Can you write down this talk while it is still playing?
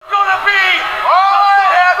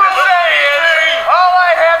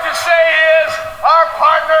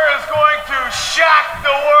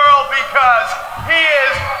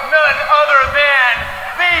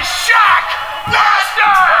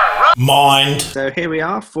Mind. So here we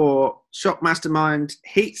are for Shock Mastermind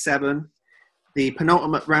Heat 7, the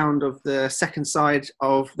penultimate round of the second side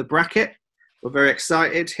of the bracket. We're very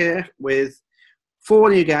excited here with 4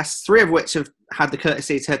 new guests, 3 of which have had the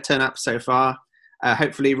courtesy to turn up so far.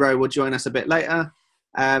 Hopefully Ro will join us a bit later.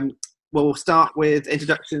 We'll start with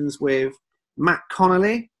introductions with Matt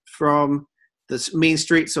Connolly from the mean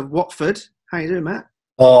streets of Watford. How you doing, Matt?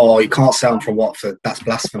 Oh, you can't say I'm from Watford. That's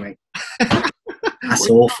blasphemy. That's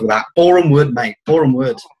awful, that. Boreham Wood, mate. Boreham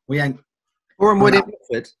Wood. We ain't... Boreham Wood in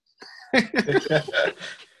Watford?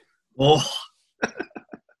 Oh.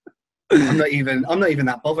 I'm not even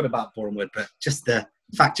that bothered about Boreham Wood, but just the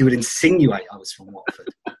fact you would insinuate I was from Watford.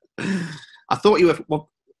 I thought you were... Well,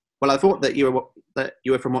 I thought that you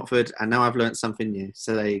were from Watford, and now I've learnt something new.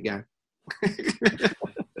 So there you go.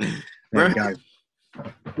 There you go.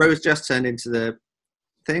 Rose just turned into the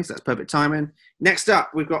things. That's perfect timing. Next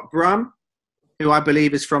up, we've got Brum, who I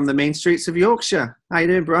believe is from the main streets of Yorkshire. How you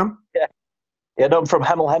doing, Brum? Yeah, no, I'm from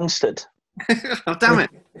Hemel Hempstead. Oh, damn it.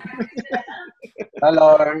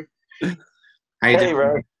 Hello. How you Hey, doing?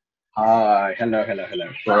 Ro. Hi. Hello.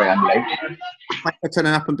 Sorry, I'm late. Thanks for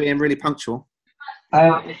turning up and being really punctual.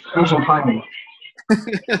 Special timing. What's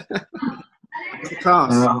the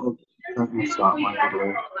class? Let me start my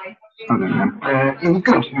video. I don't know. It was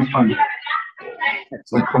good. It was fun.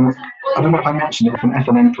 Excellent. I don't know if I mentioned it. It's an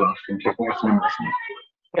S&M class. I'm taking S&M lessons.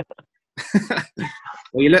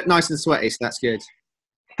 Well, you look nice and sweaty, so that's good.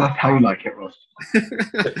 That's how you like it, Ross.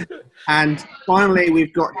 And finally,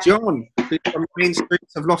 we've got John, who's from the main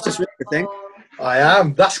streets of Loftus Road, I think. I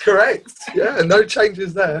am. That's correct. Yeah, no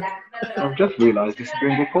changes there. I've just realised this is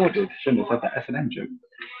being recorded. Shouldn't have said that S&M joke.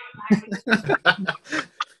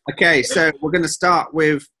 Okay, so we're going to start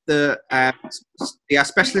with the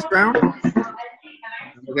specialist round.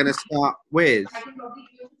 We're going to start with...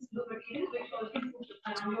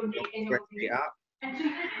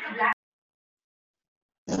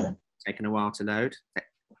 Taking a while to load.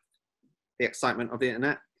 The excitement of the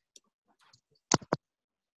internet.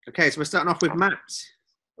 Okay, so we're starting off with Matt.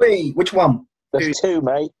 Wait, which one? There's 2,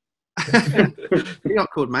 mate. You're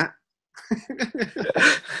not called Matt.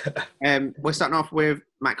 We're starting off with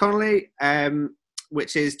Matt Connolly,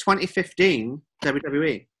 which is 2015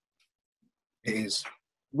 WWE. It is.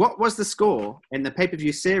 What was the score in the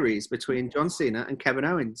pay-per-view series between John Cena and Kevin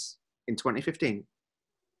Owens in 2015?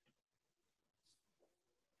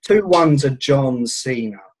 2-1 to John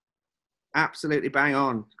Cena. Absolutely bang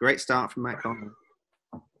on. Great start from Matt Connolly.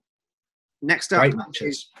 Next up Great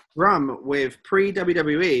matches. Brum with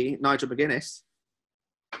pre-WWE Nigel McGuinness.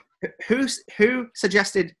 Who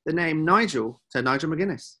suggested the name Nigel to Nigel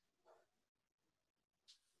McGuinness?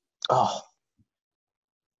 Oh.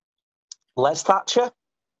 Les Thatcher?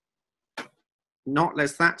 Not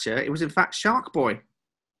Les Thatcher. It was in fact Shark Boy.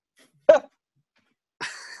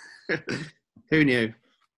 Who knew?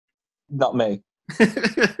 Not me.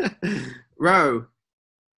 Ro,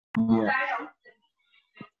 Yeah.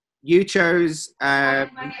 you chose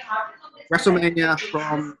WrestleMania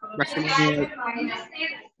from WrestleMania.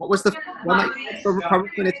 What was the one that you said for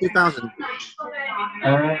WrestleMania 2000?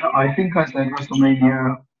 I think I said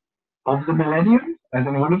WrestleMania of the Millennium, as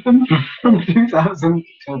in all of them, from 2000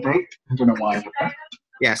 till date. I don't know why I did that.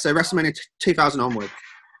 Yeah, so WrestleMania 2000 onward.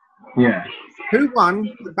 Yeah. Who won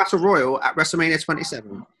the Battle Royal at WrestleMania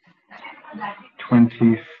 27?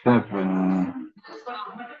 27.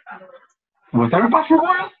 Was there a battle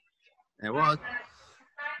royal? There was.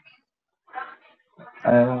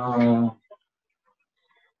 No,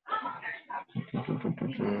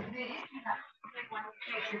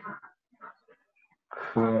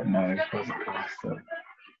 it wasn't Costa.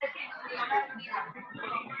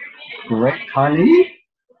 Great Khali?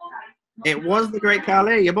 It was the Great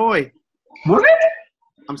Khali, your boy. Was it?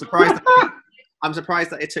 I'm surprised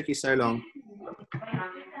that it took you so long.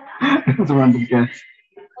 It was a random guess.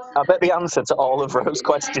 I bet the answer to all of Ro's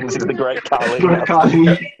questions is the Great Khali. Great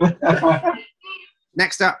Khali.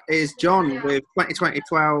 Next up is John with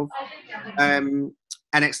 2012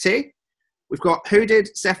 NXT. We've got who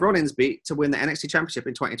did Seth Rollins beat to win the NXT Championship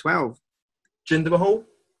in 2012? Jinder Mahal.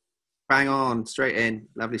 Bang on, straight in.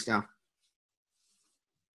 Lovely stuff.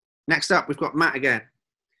 Next up, we've got Matt again.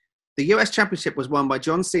 The US Championship was won by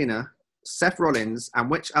John Cena, Seth Rollins,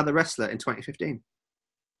 and which other wrestler in 2015?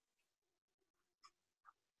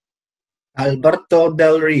 Alberto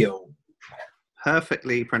Del Rio.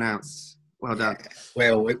 Perfectly pronounced. Well done.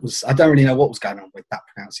 Well, it was. I don't really know what was going on with that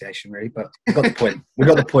pronunciation, really, but we got the point. We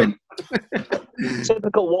got the point.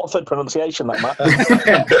 Typical Watford pronunciation, that, Matt.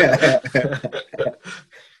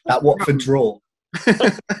 That Watford draw.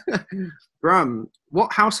 Brum,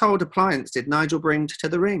 what household appliance did Nigel bring to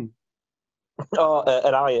the ring? Oh,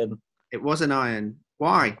 an iron. It was an iron.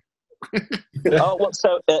 Why? Oh, what?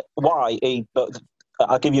 So why?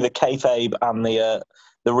 I'll give you the kayfabe and the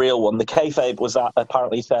real one. The kayfabe was that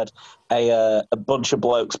apparently he said a bunch of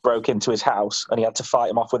blokes broke into his house and he had to fight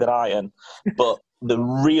them off with an iron. But the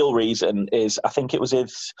real reason is I think it was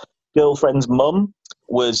his girlfriend's mum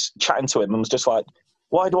was chatting to him and was just like,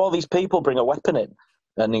 "Why do all these people bring a weapon in?"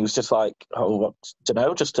 And he was just like, "Oh, I don't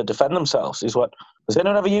know, just to defend themselves." He's like, "Has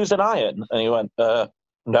anyone ever used an iron?" And he went, "No,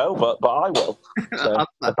 but I will." So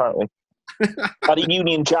apparently, had a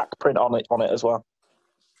Union Jack print on it as well.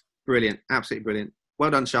 Brilliant, absolutely brilliant.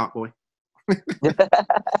 Well done, Shark Boy.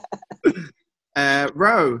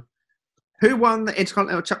 Ro, who won the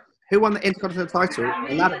Intercontinental title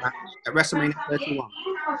in ladder match at WrestleMania 31?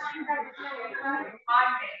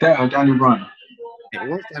 Daniel Bryan. It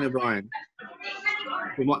was Daniel Bryan.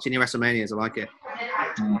 Been watching your WrestleManias, I like it.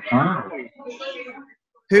 Uh-huh.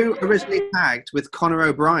 Who originally tagged with Conor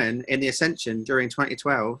O'Brien in the Ascension during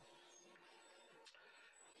 2012?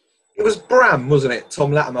 It was Bram, wasn't it?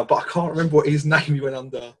 Tom Latimer, but I can't remember what his name he went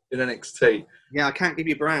under in NXT. Yeah, I can't give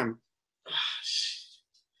you Bram.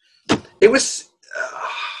 It was.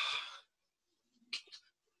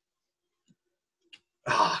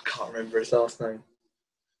 I can't remember his last name.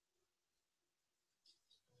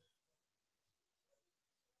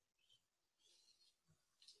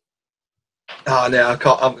 Oh no, I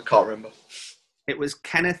can't remember. It was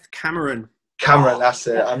Kenneth Cameron. Cameron, that's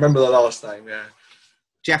it. I remember the last name. Yeah.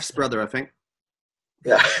 Jeff's brother, I think.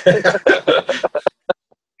 Yeah.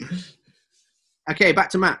 Okay,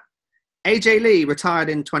 back to Matt. AJ Lee retired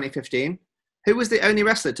in 2015. Who was the only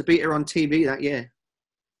wrestler to beat her on TV that year?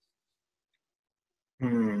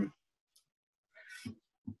 I'm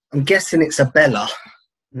guessing it's a Bella.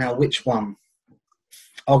 Now, which one?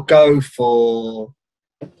 I'll go for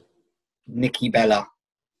Nikki Bella.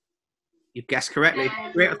 You've guessed correctly.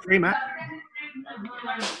 3 out of 3, Matt.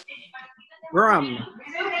 Brum,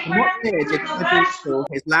 in what year did Nigel wrestle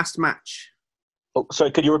his last match? Oh,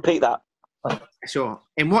 sorry, could you repeat that? Sure.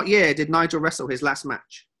 In what year did Nigel wrestle his last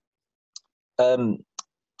match?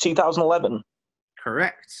 2011,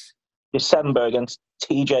 Correct. December against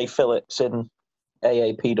TJ Phillips in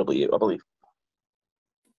AAPW, I believe.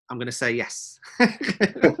 I'm going to say yes.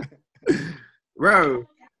 Ro,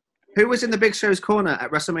 who was in the Big Show's corner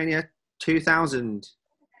at WrestleMania 2000?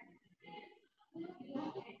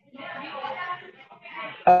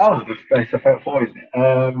 Oh, it's a fair four, isn't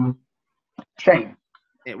it? Shane.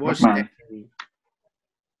 It was McMahon. Shane.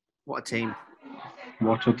 What a team.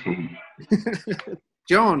 What a team.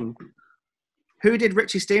 John, who did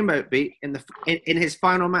Richie Steamboat beat in his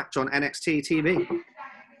final match on NXT TV?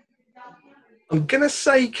 I'm gonna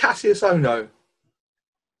say Cassius Ohno.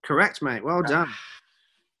 Correct, mate. Well done.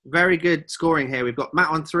 Very good scoring here. We've got Matt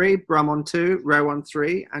on 3, Brum on 2, Ro on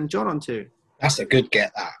 3, and John on 2. That's a good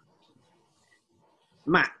get, that.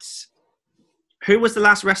 Matt, who was the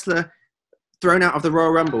last wrestler thrown out of the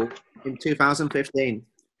Royal Rumble in 2015?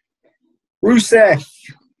 Rusev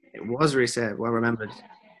It was Rusev. Well remembered.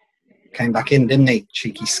 came back in, didn't he?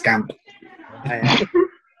 Cheeky scamp.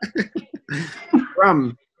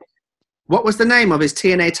 Brum, what was the name of his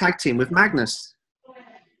TNA tag team with Magnus?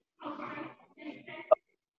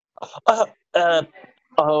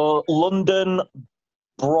 London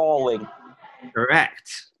Brawling.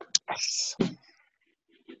 Correct.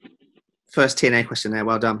 First TNA question there.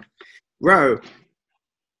 Well done. Ro,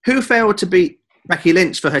 who failed to beat Becky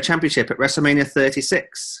Lynch for her championship at WrestleMania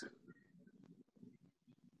 36?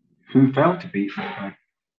 Who failed to beat her?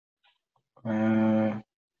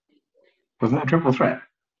 Wasn't that a triple threat?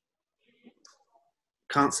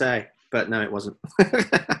 Can't say, but no, it wasn't.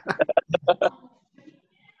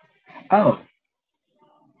 Oh.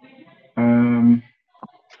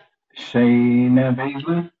 Shayna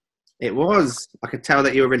Baszler? It was. I could tell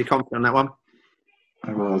that you were really confident on that one.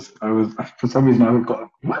 I was. For some reason, I got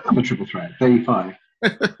a triple threat. 35.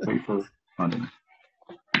 34. I don't know.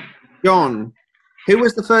 John, who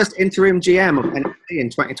was the first interim GM of NXT in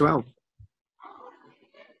 2012?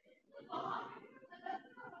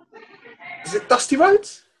 Is it Dusty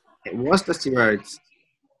Rhodes? It was Dusty Rhodes.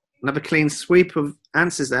 Another clean sweep of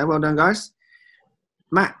answers there. Well done, guys.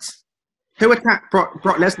 Matt, who attacked Brock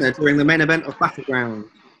Lesnar during the main event of Battleground?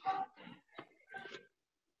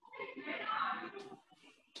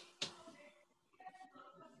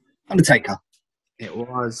 Undertaker. It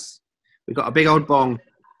was. We got a big old bong.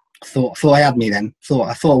 Thought I had me then.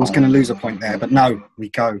 I thought I was going to lose a point there, but no, we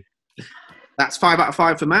go. That's 5 out of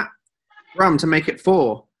 5 for Matt. Rum to make it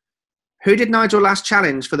 4. Who did Nigel last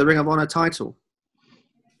challenge for the Ring of Honor title?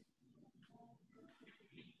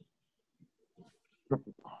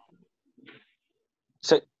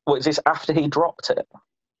 So, was this after he dropped it?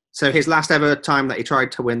 So his last ever time that he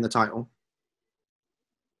tried to win the title.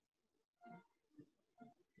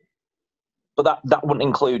 But that wouldn't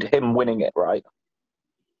include him winning it, right?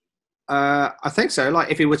 I think so.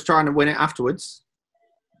 Like if he was trying to win it afterwards.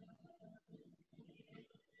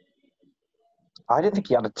 I didn't think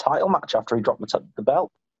he had a title match after he dropped the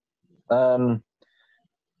belt. Fucking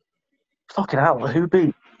hell, who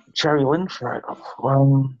beat Jerry Lynn for it?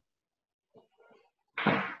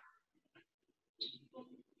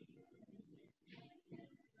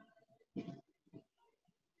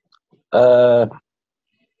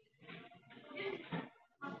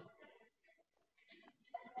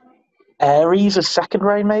 Aries, a second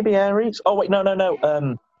reign, maybe Aries. Oh wait, no.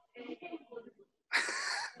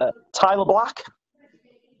 Tyler Black.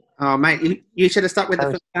 Oh mate, you should have stuck with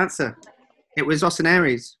the first answer. It was Austin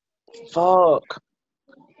Aries. Fuck.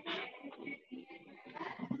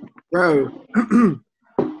 Bro, who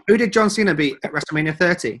did John Cena beat at WrestleMania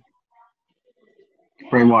 30?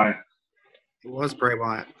 Bray Wyatt. It was Bray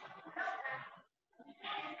Wyatt.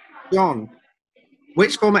 John,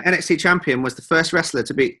 which former NXT champion was the first wrestler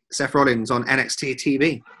to beat Seth Rollins on NXT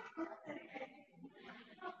TV?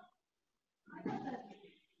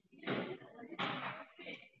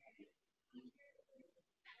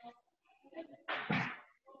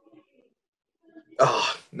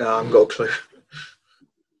 Oh, no, I haven't got a clue. Do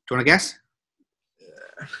you want to guess?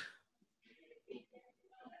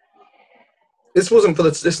 This wasn't for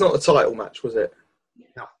it's not a title match, was it?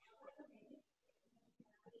 No.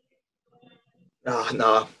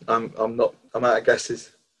 No, I'm not. I'm out of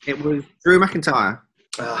guesses. It was Drew McIntyre.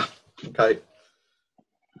 Okay.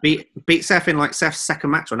 Beat Seth in like Seth's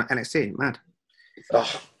second match on NXT. Mad.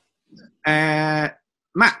 Oh,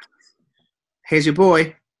 Matt, here's your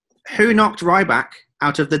boy. Who knocked Ryback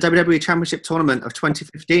out of the WWE Championship Tournament of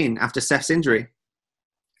 2015 after Seth's injury?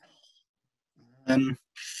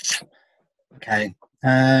 Okay.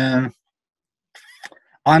 I'm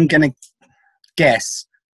going to guess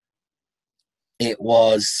it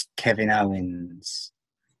was Kevin Owens.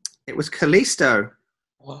 It was Kalisto.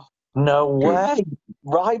 No way.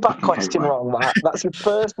 Ryback question wrong, Matt. That's your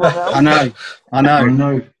first one. I know. Oh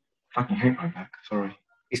no. Fucking hate Ryback. Sorry.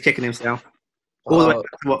 He's kicking himself. All the way back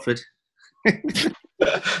to Watford.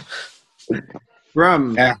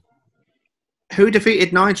 Rum. Yeah. Who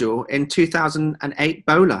defeated Nigel in 2008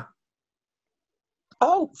 Bowler?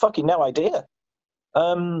 Oh, fucking no idea.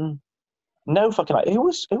 No fucking idea. Who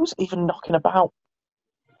was even knocking about?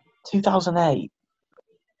 2008.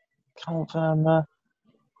 Confirm.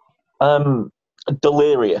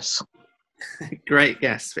 Delirious. Great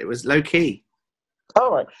guess. It was Low Key.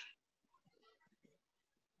 All right.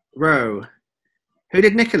 Row. Who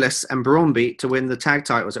did Nicholas and Braun beat to win the tag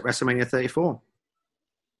titles at WrestleMania 34?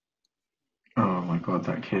 Oh my god,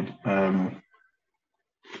 that kid.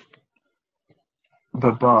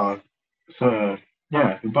 The Bar. The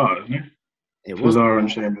Bar, isn't it? It was Cesaro and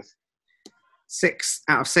Sheamus. 6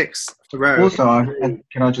 out of 6 for Row. Also,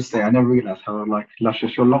 can I just say, I never realised how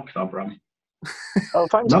luscious your locks are, Bram. Oh,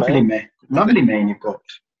 thanks, Lovely mate. lovely mane you've got.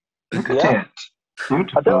 Look at Yeah. it.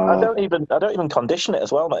 Beautiful. I don't even condition it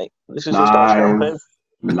as well, mate. This is just our shampoo.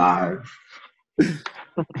 Live.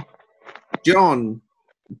 John.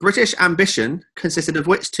 British Ambition consisted of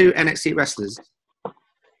which 2 NXT wrestlers?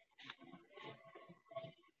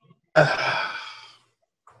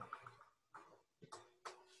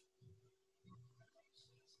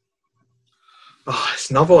 it's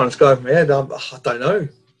another one that's going from my head. I don't know.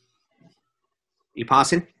 You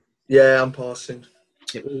passing? Yeah, I'm passing.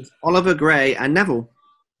 It was Oliver Gray and Neville.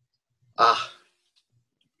 That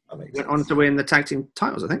makes Went sense. on to win the tag team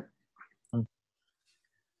titles, I think.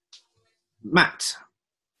 Matt,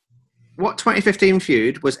 what 2015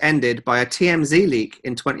 feud was ended by a TMZ leak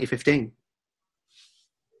in 2015?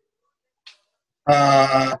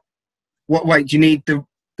 Wait, do you need the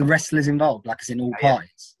wrestlers involved, like as in all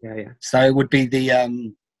parties? Yeah. So it would be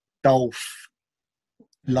the Dolph,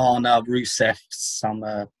 Lana, Rusev,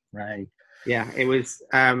 Summer, Ray. Yeah, it was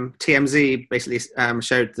TMZ basically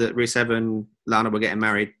showed that Rusev and Lana were getting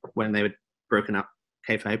married when they were broken up.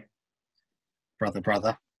 Kayfabe.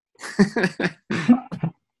 Brother.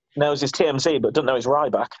 Knows his TMZ, but doesn't know his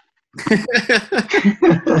Ryback.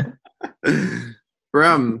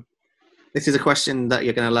 Brum, this is a question that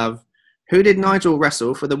you're going to love. Who did Nigel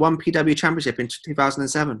wrestle for the 1PW Championship in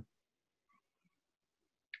 2007?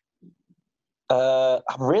 I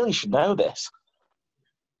really should know this.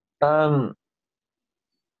 I've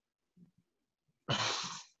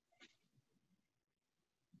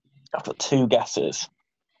got 2 guesses.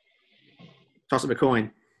 Toss up a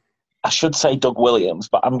coin. I should say Doug Williams,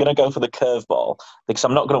 but I'm going to go for the curveball because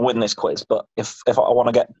I'm not going to win this quiz. But if I want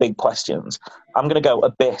to get big questions, I'm going to go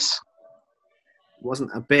Abyss. It wasn't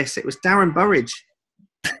Abyss. It was Darren Burridge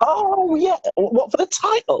Oh yeah, what for the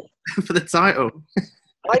title? for the title.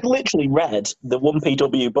 I've literally read the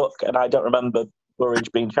 1PW book, and I don't remember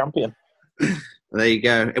Burridge being champion. There you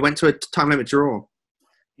go. It went to a time limit draw.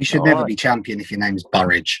 You should never be champion if your name's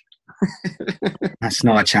Burridge. That's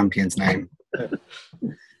not a champion's name.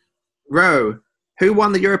 Rowe, who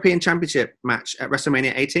won the European Championship match at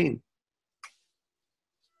WrestleMania 18?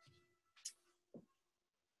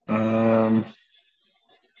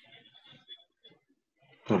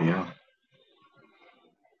 Bloody hell.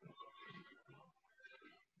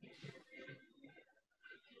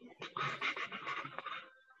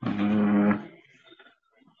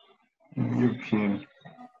 European.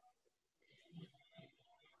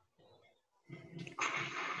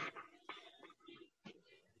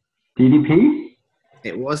 DDP?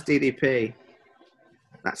 It was DDP.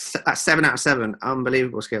 That's 7 out of 7.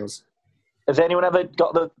 Unbelievable skills. Has anyone ever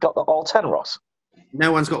got the all 10, Ross?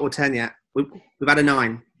 No one's got all 10 yet. We've had a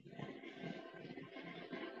 9.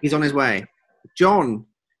 He's on his way. John,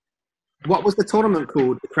 what was the tournament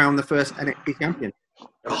called to crown the first NXT champion?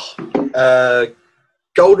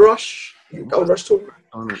 Gold Rush. Gold Rush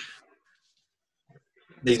tournament.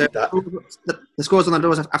 Needed that. The scores on the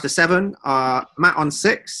doors after 7 are Matt on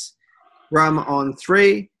 6, Rum on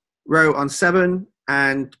 3, Rowe on 7,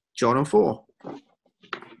 and John on 4.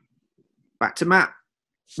 Back to Matt.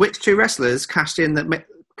 Which two wrestlers cashed in their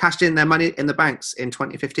money in the banks in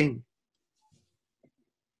 2015?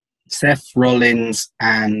 Seth Rollins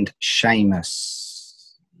and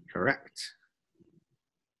Sheamus. Correct.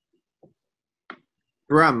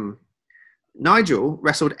 Rum. Nigel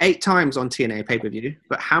wrestled 8 times on TNA pay-per-view,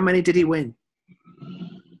 but how many did he win?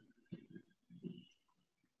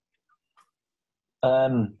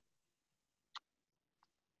 I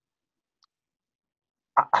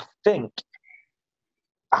think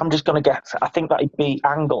I'm just going to guess. I think that he beat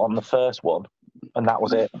Angle on the first one, and that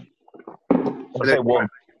was it. I'll say 1.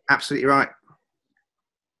 Absolutely right.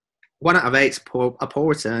 1 out of 8's a poor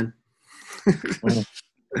return.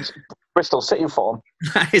 Bristol City form.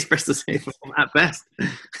 That is Bristol City form at best.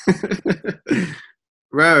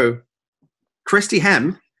 Rowe. Christy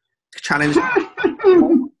Hem challenged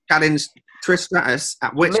Trish Stratus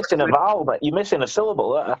at which... You're missing a vowel, but you're missing a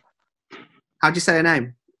syllable there. How'd you say her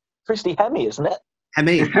name? Christy Hemme, isn't it?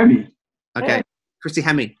 Hemi. Hemi. Okay. Yeah. Christy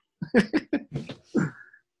Hemi.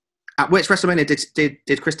 At which WrestleMania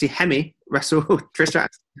did Christy Hemi wrestle Trish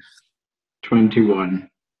Stratus? 21.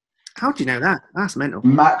 How do you know that? That's mental.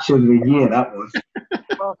 Match of the year, that was.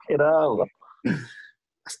 Fucking hell.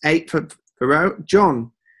 That's 8 for Rowe.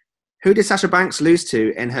 John, who did Sasha Banks lose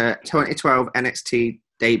to in her 2012 NXT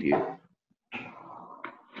debut?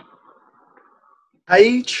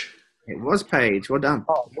 Paige. It was Paige. Well done.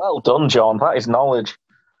 Oh, well done, John. That is knowledge.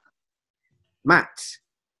 Matt,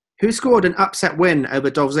 who scored an upset win over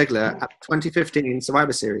Dolph Ziggler at 2015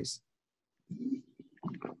 Survivor Series?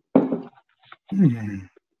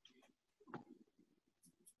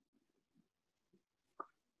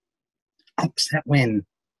 Upset win.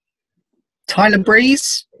 Tyler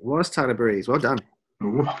Breeze? It was Tyler Breeze. Well done.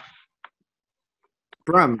 Ooh.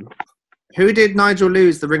 Brum, who did Nigel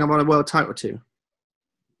lose the Ring of Honor World title to?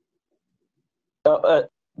 The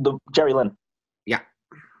Jerry Lynn. Yeah.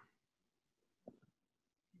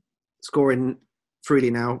 Scoring freely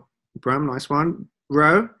now. Brum, nice one.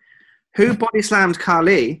 Rowe, who body slammed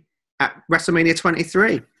Khali at WrestleMania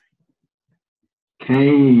 23?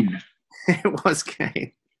 Kane. It was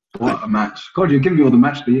Kane. What a match. God, you're giving me all the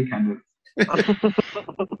match of the year candidates.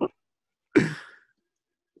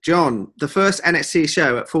 John, the first NXT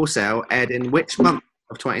show at Full Sail aired in which month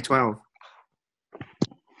of 2012?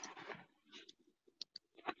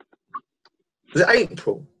 Was it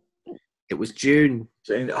April? It was June.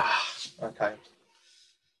 June. Okay.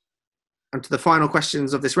 And to the final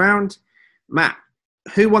questions of this round. Matt,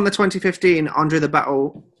 who won the 2015 Andre the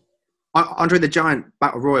Giant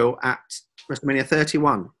Battle Royal at WrestleMania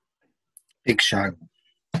 31? Big Show.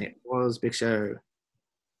 It was Big Show.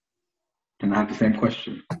 And I have the same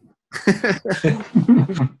question.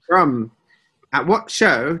 At what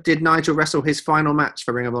show did Nigel wrestle his final match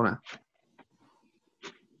for Ring of Honor?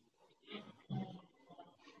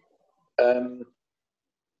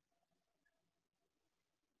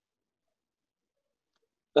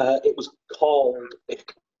 It was called. It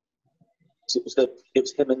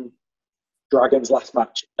was him and Dragon's last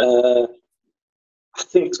match. I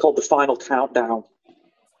think it's called the Final Countdown.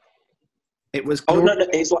 It was. No,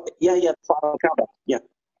 it's like Final Countdown. Yeah.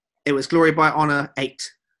 It was Glory by Honor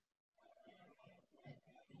 8.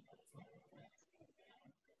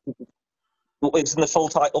 Isn't the full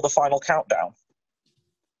title the Final Countdown?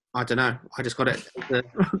 I don't know. I just got it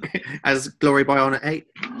as Glory by Honor 8.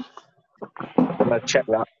 I'm going to check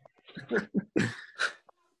that.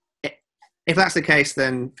 If that's the case,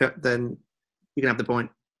 then you can have the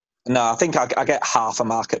point. No, I think I get half a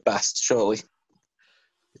mark at best, surely.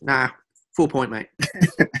 Nah, full point, mate.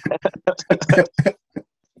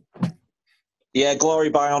 Yeah, Glory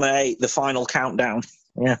by Honor 8, the Final Countdown.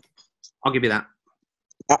 Yeah. I'll give you that.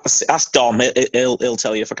 Ask Dom. He'll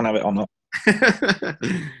tell you if I can have it or not.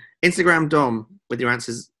 Instagram Dom with your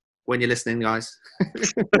answers when you're listening, guys.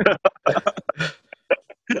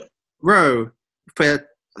 Ro, for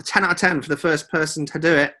 10 out of 10 for the first person to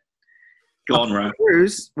do it. Go on, Ro.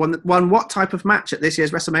 Cruz won what type of match at this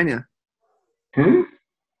year's WrestleMania? Who?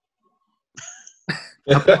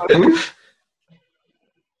 Who?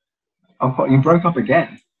 Oh, you broke up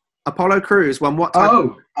again. Apollo Crews won what type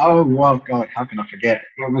Oh, well, God, how can I forget?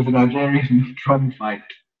 It was a Nigerian drum fight.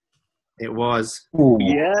 It was. Ooh,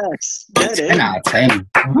 Yes. Get 10 out of 10.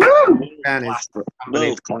 Woo! That is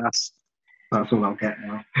World class. That's all I'll get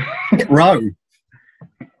now. Row.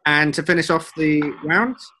 And to finish off the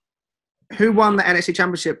round, who won the NXT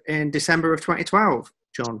Championship in December of 2012,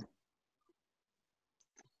 John?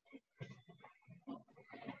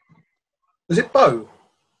 Was it Bo?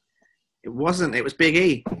 It wasn't. It was Big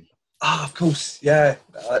E. Ah, of course. Yeah,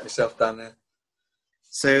 I let myself down there.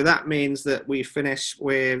 So that means that we finish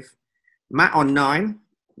with Matt on 9.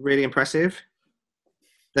 Really impressive.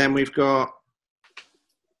 Then we've got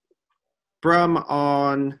Brum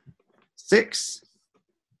on 6.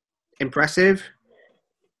 Impressive.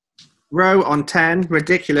 Rowe on 10.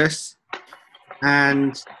 Ridiculous.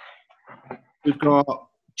 And we've got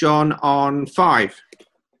John on 5.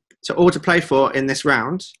 So all to play for in this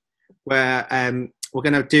round, where we're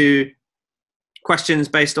going to do questions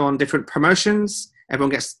based on different promotions.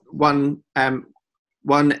 Everyone gets one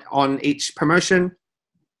on each promotion.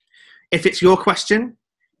 If it's your question,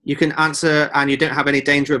 you can answer and you don't have any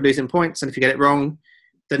danger of losing points. And if you get it wrong,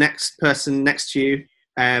 the next person next to you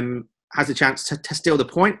has a chance to steal the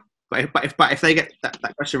point. But if they get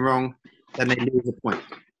that question wrong, then they lose a point.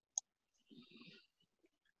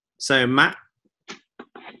 So Matt,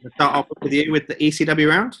 we'll start off with you with the ECW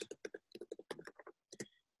round.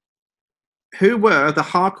 Who were the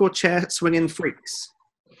hardcore chair swinging freaks?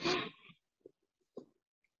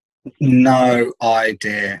 No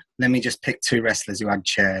idea. Let me just pick 2 wrestlers who had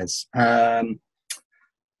chairs.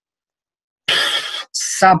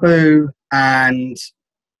 Sabu and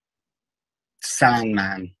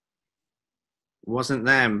Sandman. Wasn't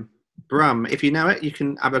them. Brum, if you know it, you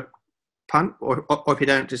can have a punt, or if you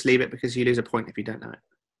don't, just leave it because you lose a point if you don't know it.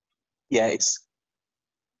 Yeah, it's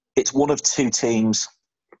one of 2 teams.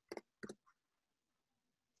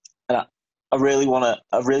 And I really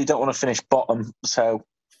don't want to finish bottom, so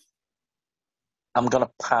I'm gonna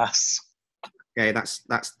pass. Okay, that's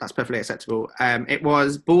perfectly acceptable. It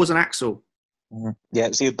was Balls and Axel. Yeah,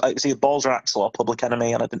 it's either Balls or Axel or Public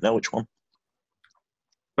Enemy, and I didn't know which one.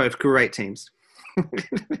 Both great teams.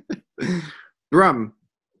 Brum,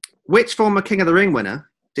 which former King of the Ring winner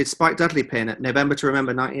did Spike Dudley pin at November to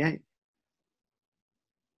Remember 98?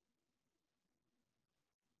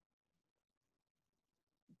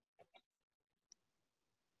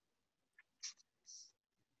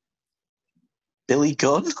 Billy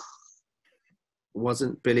Gunn?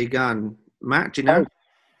 Wasn't Billy Gunn. Matt, do you know?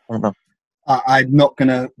 I don't know. I'm not going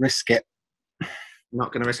to risk it.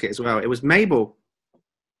 Not going to risk it as well. It was Mabel.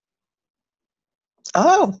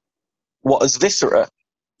 Oh, what, as Viscera?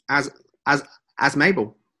 As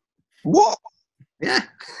Mabel. What? Yeah.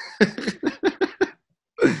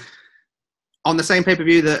 On the same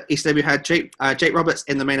pay-per-view that ECW had Jake Roberts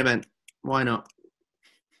in the main event. Why not?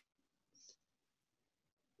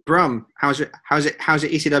 Brum, how's your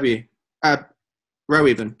ECW? Row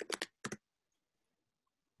even.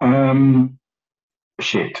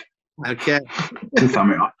 Shit. Okay. To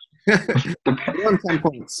sum it up. You're on 10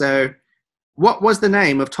 points. So, what was the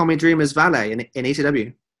name of Tommy Dreamer's valet in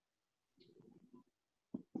ECW?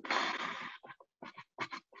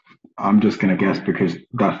 I'm just going to guess because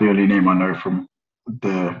that's the only name I know from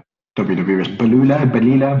the WWE. Balila,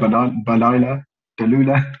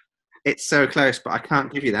 Dalula. It's so close, but I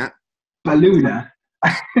can't give you that. Balula.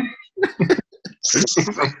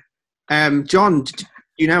 John, do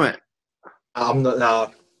you know it? I'm not.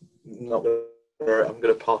 No, not. I'm going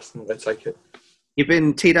to pass. I'm going to take it. You've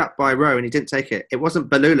been teed up by Rowe and he didn't take it. It wasn't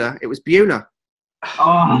Balula, it was Beulah. Oh,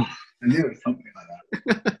 I knew it was something like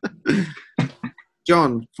that.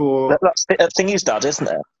 John, for... That's Thingy's dad, isn't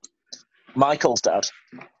it? Michael's dad.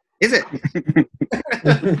 Is it?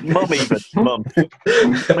 Mum even. Mum.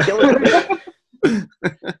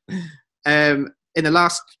 in the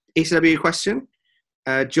last ECW question,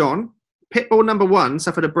 John, Pitbull number 1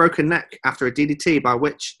 suffered a broken neck after a DDT by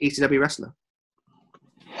which ECW wrestler?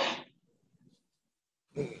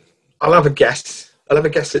 I'll have a guess. I'll have a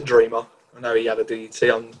guess at Dreamer. I know he had a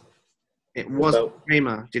DDT on. It was Belt.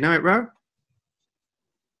 Dreamer. Do you know it, Ro?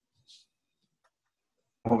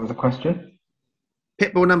 What was the question?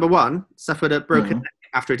 Pitbull number 1 suffered a broken Mhm. neck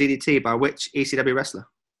after a DDT by which ECW wrestler?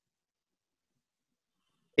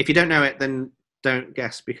 If you don't know it, then don't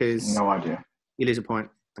guess because No idea. you lose a point.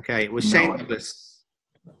 Okay, it was No Shane idea. Douglas.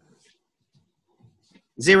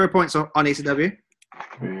 0 points on ECW.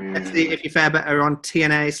 Let's see if you fare better on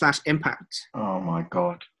TNA/Impact. Oh my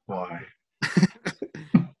God. Why?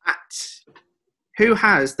 Who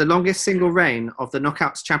has the longest single reign of the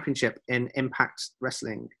Knockouts Championship in Impact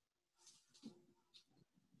Wrestling?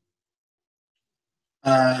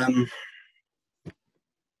 I'm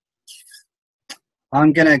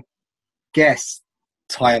gonna guess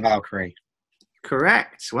Taya Valkyrie.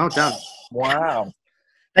 Correct. Well done. Wow.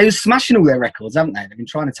 They were smashing all their records, haven't they? They've been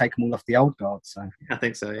trying to take them all off the old guard. So I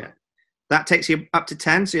think so, yeah. That takes you up to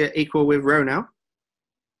 10, so you're equal with Ro now.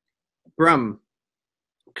 Brum.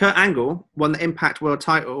 Kurt Angle won the Impact World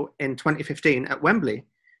title in 2015 at Wembley.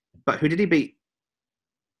 But who did he beat?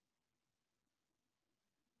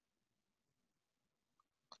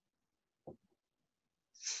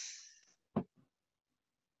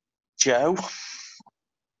 Joe?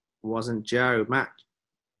 Wasn't Joe. Matt,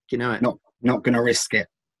 do you know it? not gonna risk it.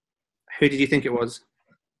 Who did you think it was?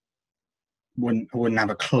 Wouldn't have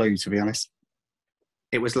a clue, to be honest.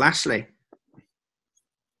 It was Lashley.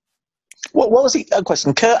 What was the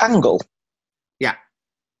question? Kurt Angle? Yeah.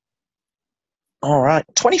 All right.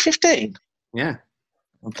 2015? Yeah.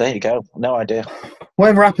 Well, there you go. No idea.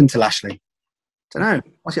 Whatever happened to Lashley? Don't know.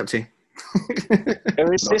 What's he up to?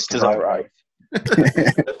 Are his Not sisters all right?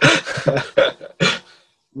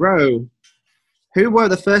 Ro. Who were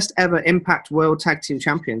the first ever Impact World Tag Team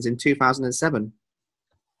Champions in 2007?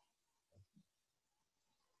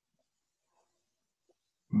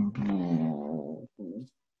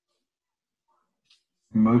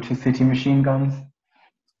 Motor City Machine Guns.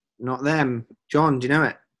 Not them. John, do you know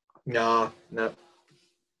it? No.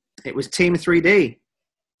 It was Team 3D.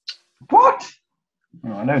 What?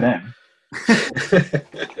 Oh, I know them.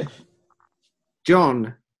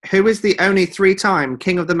 John, who is the only 3-time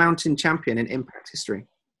King of the Mountain champion in Impact history?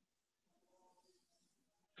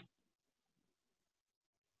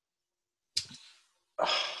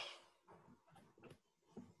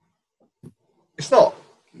 It's not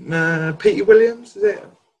Petey Williams, is it?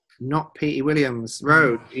 Not Petey Williams.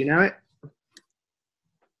 Ro, do you know it?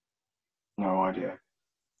 No idea.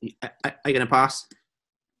 Are you going to pass?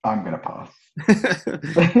 I'm going to pass.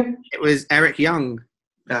 It was Eric Young.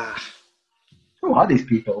 Who are these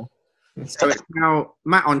people? So it's now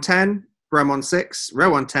Matt on 10, Brum on 6,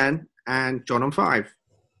 Ro on 10, and John on 5.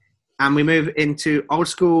 And we move into old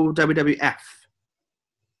school WWF.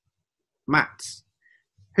 Matt,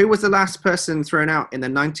 who was the last person thrown out in the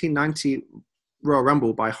 1990 Royal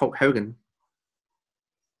Rumble by Hulk Hogan?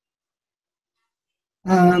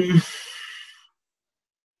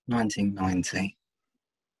 1990.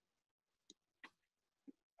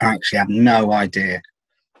 I actually have no idea.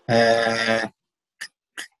 The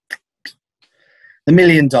 $1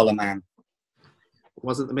 Million Man.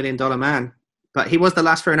 Wasn't the $1 Million Man, but he was the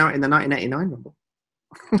last thrown out in the 1989 Rumble.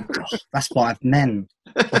 Gosh, that's what I've meant.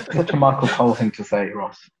 Such a Michael Cole thing to say,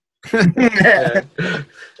 Ross.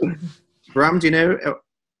 Bram, do you know,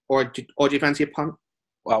 or do you fancy a punt?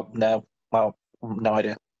 Well, no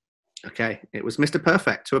idea. Okay, it was Mr.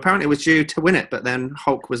 Perfect, who apparently was due to win it, but then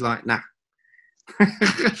Hulk was like, nah.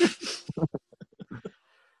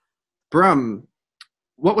 Brum,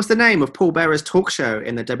 what was the name of Paul Bearer's talk show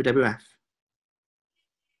in the WWF?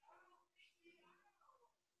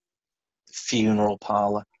 Funeral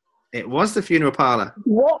parlor. It was the Funeral Parlor.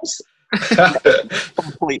 What?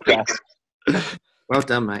 Complete guess. Well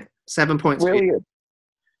done, mate. 7 points. for you. Brilliant.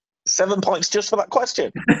 7 points just for that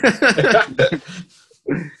question.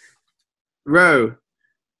 Ro,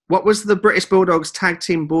 what was the British Bulldogs tag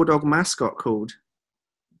team Bulldog mascot called?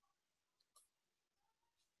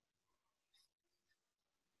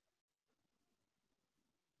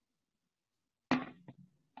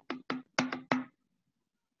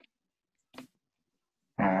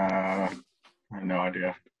 I have no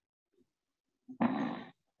idea.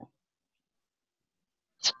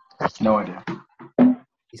 No idea.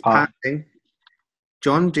 He's passing.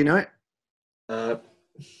 John, do you know it?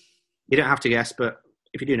 You don't have to guess, but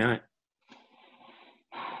if you do know it.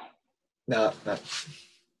 No.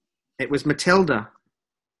 It was Matilda.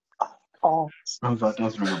 Oh, Oh, that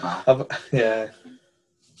does ring a bell. Yeah.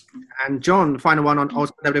 And John, final one on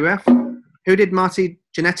Ultimate WWF. Who did Marty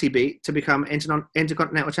Jannetty beat to become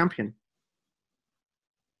Intercontinental Champion?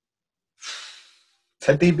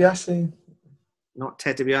 Ted DiBiase. Not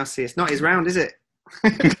Ted DiBiase. It's not his round, is it?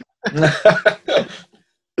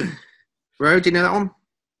 Ro, do you know that one?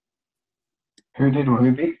 Who did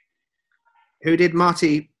who beat? Who did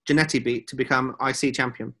Marty Jannetty beat to become IC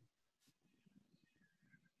champion?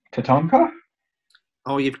 Tatanka?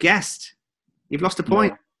 Oh, you've guessed. You've lost a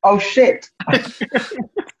point. Oh shit! I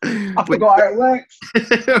forgot how it works.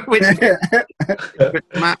 Which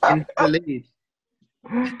Matt in the lead.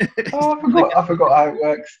 Oh, I forgot how it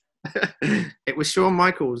works. It was Shawn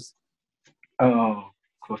Michaels. Oh, of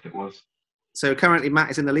course it was. So currently Matt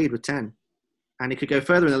is in the lead with 10. And he could go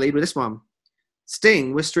further in the lead with this one.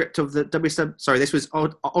 Sting was stripped of the WCW. Sorry, this was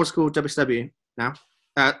old school WCW now.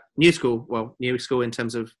 New school. Well, new school in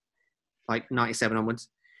terms of like 97 onwards.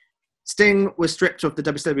 Sting was stripped of the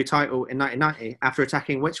WCW title in 1990 after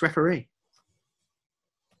attacking which referee?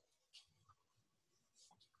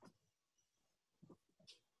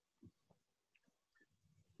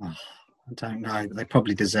 Oh, I don't know. They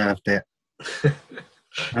probably deserved it.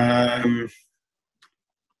 Don't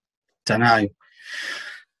know.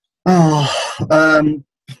 Oh,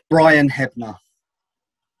 Brian Hebner.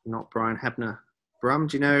 Not Brian Hebner. Brum,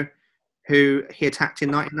 do you know who he attacked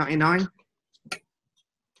in 1999?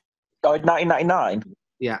 Oh, in 1999?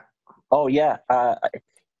 Yeah. Oh, yeah.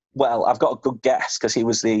 Well, I've got a good guess because he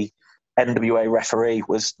was the NWA referee,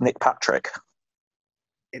 was Nick Patrick.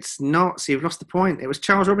 It's not, so you've lost the point. It was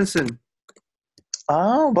Charles Robinson.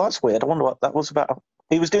 Oh, that's weird. I wonder what that was about.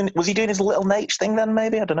 Was he doing his little Nate thing then,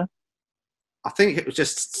 maybe? I don't know. I think it was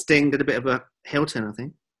just Sting did a bit of a heel turn, I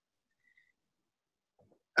think.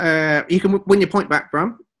 You can win your point back,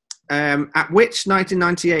 Brum. At which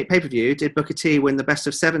 1998 pay-per-view did Booker T win the Best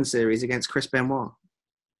of 7 series against Chris Benoit?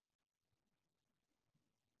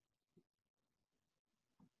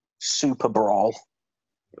 Super Brawl.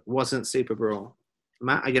 It wasn't Super Brawl.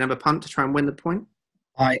 Matt, are you going to have a punt to try and win the point?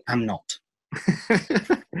 I am not.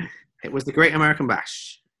 It was the Great American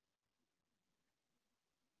Bash.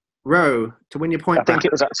 Row, to win your point I think back.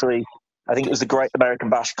 it was the Great American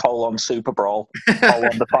Bash : Super Brawl :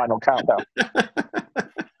 the final countdown.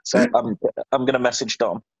 So I'm going to message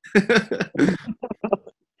Dom.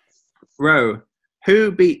 Row,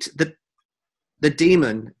 who beat the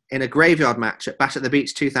Demon in a graveyard match at Bash at the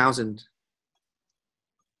Beach 2000?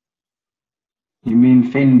 You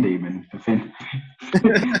mean Finn Demon? For Finn.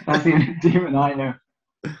 That's the only demon I know.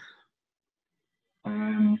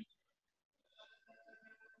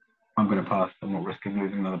 I'm going to pass. I'm not risking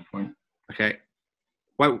losing another point. Okay.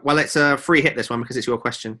 Well, it's a free hit, this one, because it's your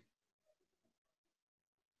question.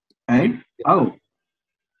 Eh? Oh.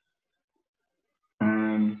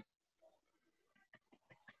 The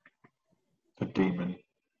Demon.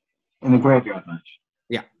 In the graveyard match?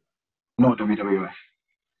 Yeah. Not WWF.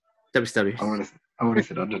 WCW. I would have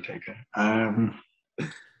said Undertaker. I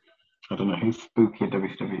don't know. Who's spooky at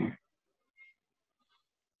WCW?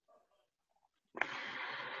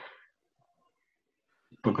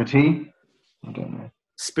 Booker T? I don't know.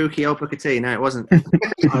 Spooky old Booker T. No, it wasn't.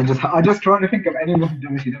 I just trying to think of anyone from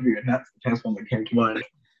WCW, and that's the first one that came to mind.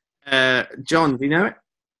 John, do you know it?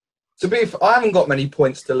 To be fair, I haven't got many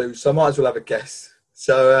points to lose, so I might as well have a guess.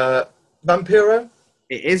 So, Vampiro?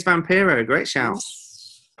 It is Vampiro. Great shout.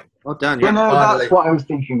 Well done. Yeah, Yeah. no, finally. that's what I was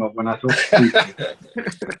thinking of when I thought spooky.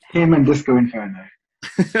 Him and Disco Inferno.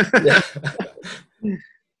 Yeah.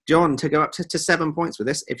 John, to go up to 7 points with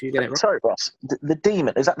this, if you get it right. Sorry, Ross. The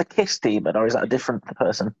Demon, is that the Kiss Demon or is that a different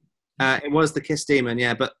person? It was the Kiss Demon,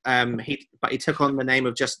 yeah, but he took on the name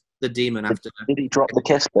of just the Demon after. Did he drop the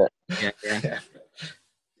Kiss bit? Yeah.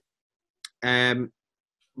 Yeah.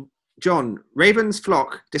 John, Raven's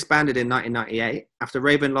flock disbanded in 1998 after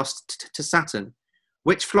Raven lost to Saturn.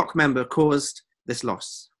 Which flock member caused this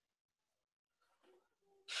loss?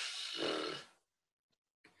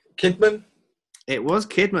 Kidman? It was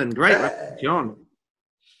Kidman. Great, John.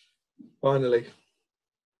 Finally.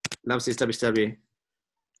 Loves his WCW.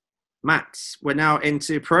 Matt, we're now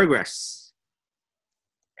into Progress.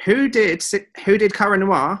 Who did Cara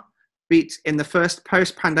Noir beat in the first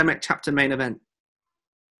post-pandemic chapter main event?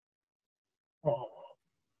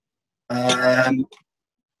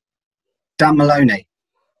 Dan Maloney.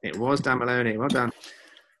 It was Dan Maloney. Well done.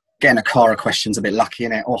 Getting a Cara question's a bit lucky,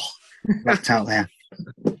 isn't it? Oh, left out there.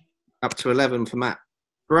 Up to 11 for Matt.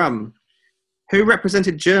 Brum, who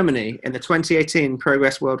represented Germany in the 2018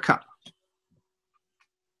 Progress World Cup?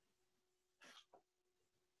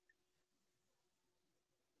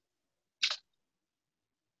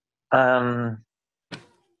 Um,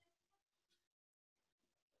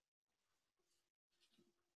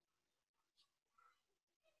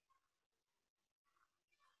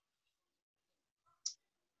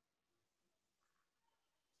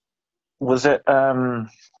 was it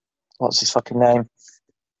what's his fucking name?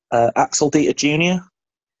 Axel Dieter Jr.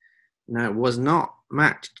 No, it was not.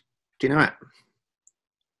 Matt, do you know it?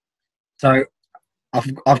 So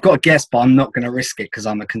I've got a guess, but I'm not going to risk it because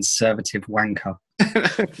I'm a conservative wanker.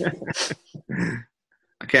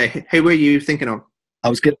 Okay, who were you thinking of? I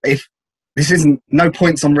was good. If this isn't no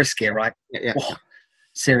points on risk here, right? Yeah. Oh,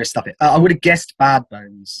 serious stuff. I would have guessed Bad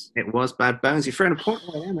Bones. It was Bad Bones. You're throwing a point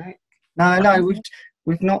away there, mate. No,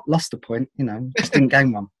 we've not lost a point. You know, just didn't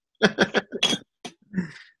gain one.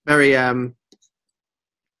 Very trying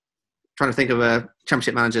to think of a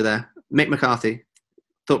championship manager there. Mick McCarthy.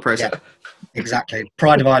 Thought process. Yeah, exactly.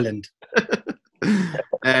 Pride of Ireland.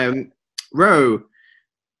 Rowe,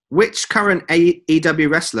 which current AEW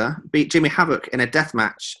wrestler beat Jimmy Havoc in a death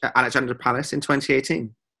match at Alexandra Palace in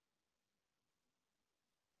 2018?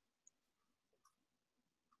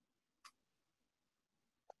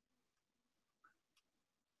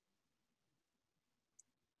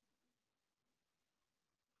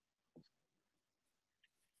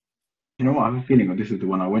 You know what? I have a feeling that this is the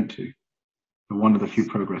one I went to. One of the few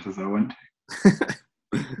progresses I went to.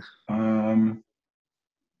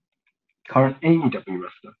 Current AEW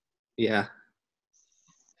wrestler. Yeah.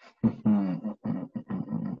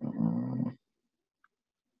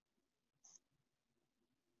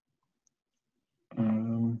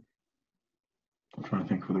 I'm trying to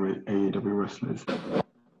think of the AEW wrestlers.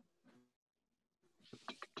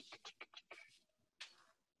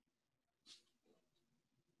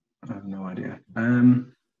 I have no idea.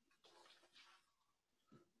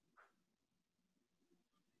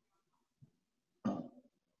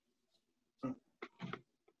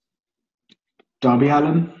 Darby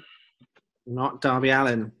Allin? Not Darby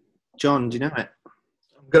Allin. John, do you know it?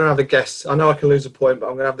 I'm going to have a guess. I know I can lose a point, but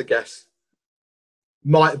I'm going to have the guess.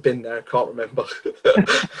 Might have been there. I can't remember.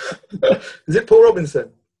 Is it Paul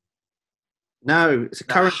Robinson? No, it's a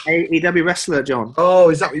current AEW wrestler, John. Oh,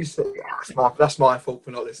 is that what you said? That's my fault for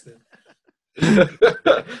not listening.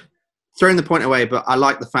 Throwing the point away, but I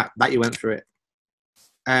like the fact that you went through it.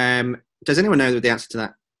 Does anyone know the answer to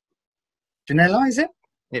that? Janela, is it?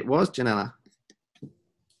 It was Janela.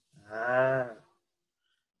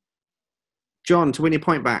 John, to win your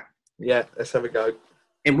point back. Yeah, let's have a go.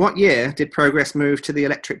 In what year did Progress move to the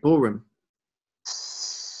Electric Ballroom?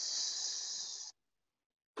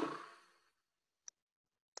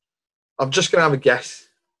 I'm just going to have a guess.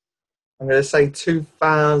 I'm going to say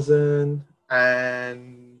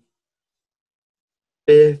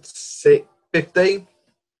 2015.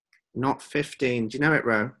 Not 15. Do you know it,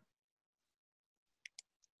 Ro?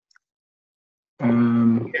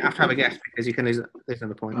 You have to have a guess because you can lose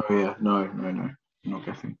another point. Oh, yeah. No. I'm not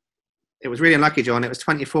guessing. It was really unlucky, John. It was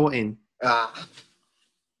 2014.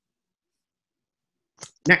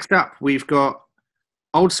 Next up, we've got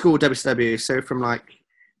old school WCW, so from like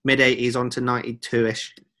mid 80s on to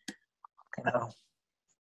 92-ish. No.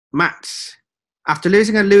 Matt, after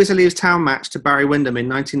losing a loser leaves town match to Barry Windham in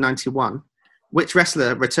 1991, which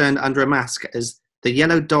wrestler returned under a mask as the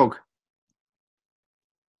Yellow Dog?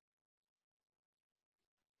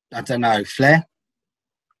 I don't know. Flair?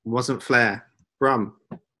 Wasn't Flair. Brum.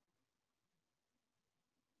 Do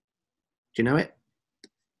you know it?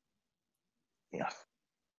 Yeah.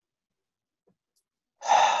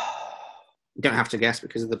 You don't have to guess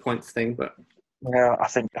because of the points thing, but Yeah, I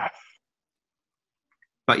think.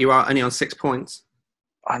 but you are only on 6 points.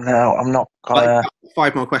 I know. I'm not But gonna.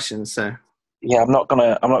 5 more questions, so Yeah, I'm not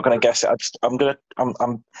gonna guess it. I'm.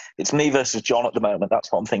 It's me versus John at the moment.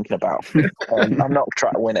 That's what I'm thinking about. I'm not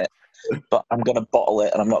trying to win it, but I'm gonna bottle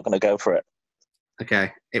it, and I'm not gonna go for it.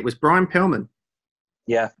 okay. It was Brian Pillman.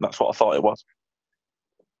 Yeah, that's what I thought it was.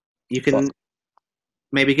 You can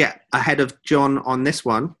maybe get ahead of John on this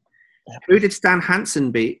one. Yeah. Who did Stan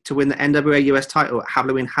Hansen beat to win the NWA US title at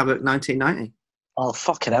Halloween Havoc 1990? Oh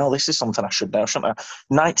fucking hell! This is something I should know, shouldn't I?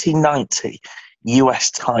 1990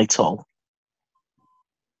 US title.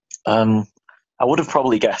 I would have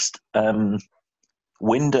probably guessed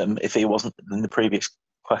Wyndham if he wasn't in the previous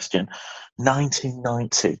question.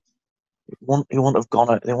 1990. He wouldn't have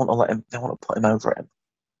gone. They wouldn't have let him. They wouldn't have put him over him.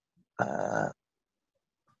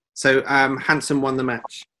 So Hansen won the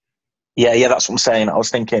match. Yeah, that's what I'm saying. I was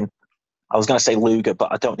thinking. I was going to say Luger,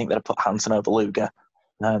 but I don't think they'd put Hansen over Luger.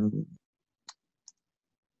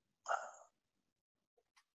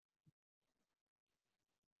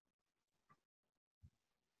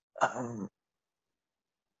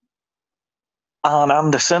 Arn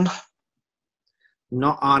Anderson.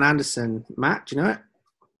 Not Arn Anderson. Matt, do you know it?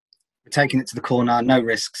 We're taking it to the corner, no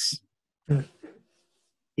risks.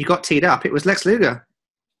 You got teed up. It was Lex Luger.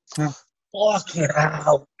 Fucking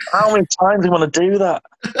hell. How many times do you want to do that?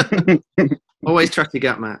 Always trust your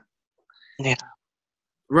gut, Matt. Yeah.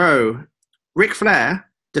 Row. Ric Flair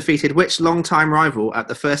defeated which long-time rival at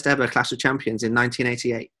the first ever Clash of Champions in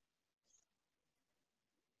 1988?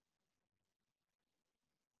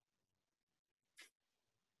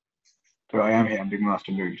 So I am here. I'm doing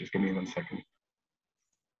master move. Just give me 1 second.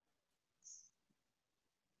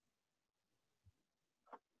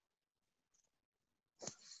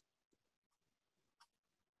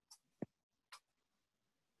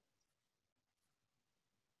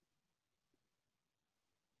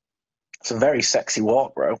 It's a very sexy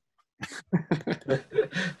walk, bro. Give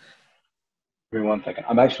me 1 second.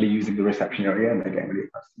 I'm actually using the reception area and they're getting really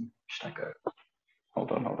fast. Should I go?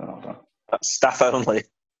 Hold on. That's staff only.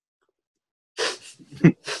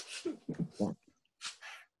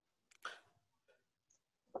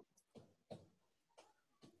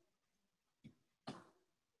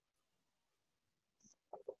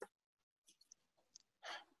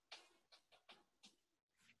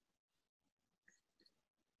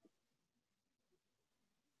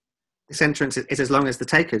 This entrance is as long as the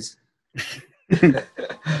Takers. Do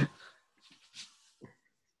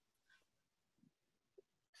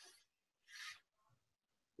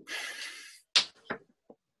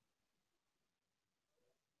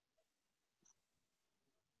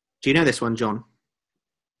you know this one, John?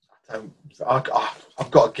 I've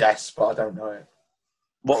got a guess, but I don't know it.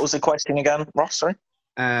 What was the question again, Ross? Sorry?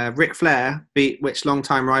 Ric Flair beat which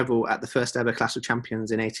long-time rival at the first ever Clash of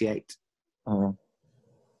Champions in '88?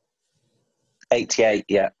 88,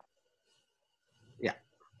 yeah. Yeah.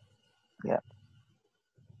 Yeah.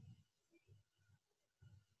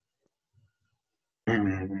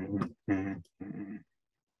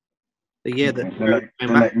 The year Okay, that they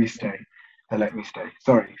let me stay.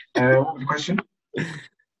 Sorry. What was the question?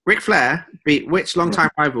 Ric Flair beat which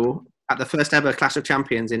long-time rival at the first ever Clash of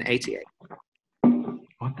Champions in '88?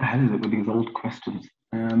 What the hell is it with these old questions?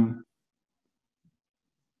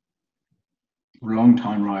 Long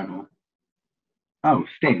time rival. Oh,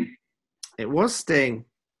 Sting. It was Sting.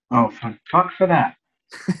 Oh, fuck for that.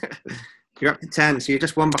 You're up to 10, so you're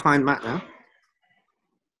just one behind Matt now.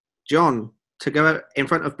 John, to go in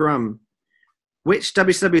front of Brum. Which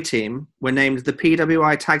WCW team were named the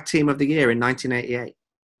PWI Tag Team of the Year in 1988?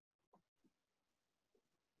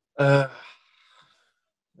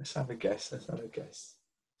 Let's have a guess.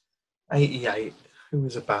 88. Who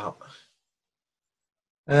was about?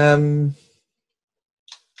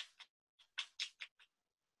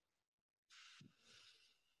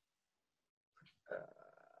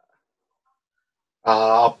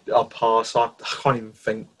 I'll pass. I can't even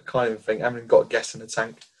think. I haven't even got a guess in the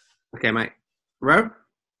tank. Okay, mate. Row?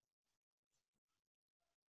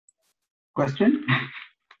 Question?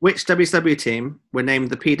 Which WCW team were named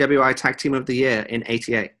the PWI Tag Team of the Year in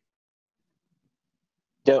 '88?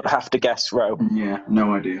 Don't have to guess, Row. Yeah,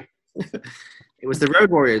 no idea. It was the Road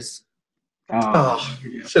Warriors. Oh,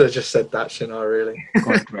 yeah. should have just said that, shouldn't I, really?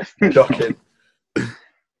 God rest. Shocking.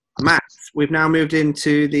 Matt, we've now moved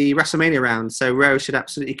into the WrestleMania round, so Row should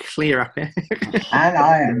absolutely clear up here. And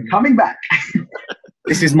I am coming back.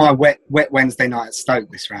 This is my wet Wednesday night at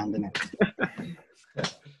Stoke this round, isn't it?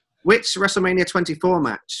 Which WrestleMania 24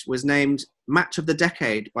 match was named Match of the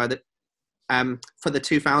Decade by the for the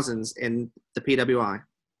 2000s in the PWI?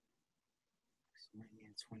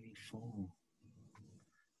 24.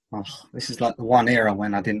 Oh, this is like the one era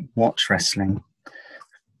when I didn't watch wrestling.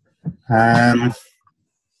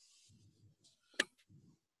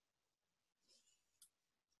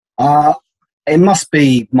 It must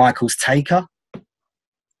be Michael's Taker.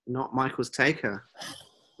 Not Michael's Taker.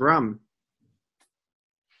 Brum.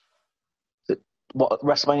 What,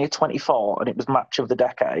 WrestleMania 24, and it was Match of the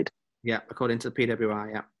Decade? Yeah, according to the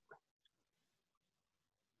PWI, yeah.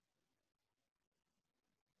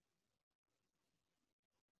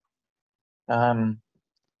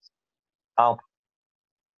 I'll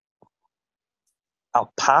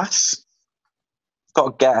pass. I've got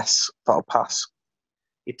a guess, but I'll pass.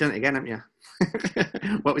 You've done it again, haven't you?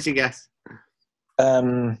 What was your guess?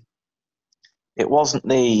 It wasn't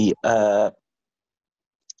the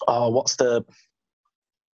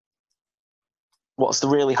what's the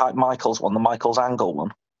really hype Michaels one? The Michaels Angle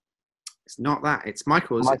one. It's not that. It's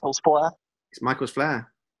Michael's. Michaels Flair. It's Michael's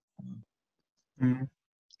Flair.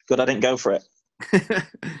 Good, I didn't go for it.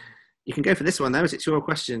 You can go for this one, though, as it's your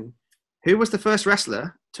question. Who was the first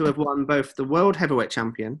wrestler to have won both the World Heavyweight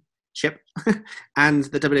Champion and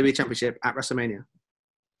the WWE Championship at WrestleMania?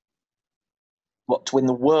 What, to win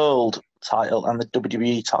the world title and the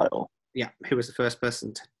WWE title? Yeah, who was the first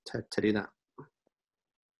person to do that?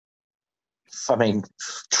 I mean,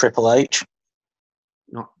 Triple H.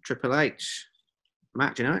 Not Triple H.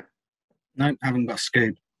 Matt, do you know it? Nope, haven't got a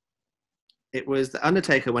scoop. It was The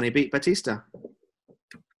Undertaker when he beat Batista.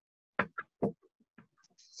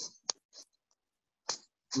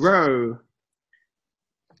 Row.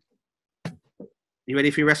 You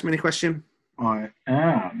ready for your WrestleMania question? I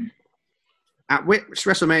am. At which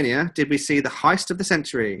WrestleMania did we see the heist of the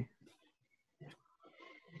century?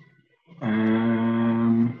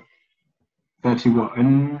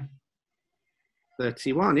 31.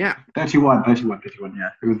 31, yeah. 31, yeah.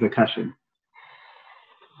 It was the cash-in.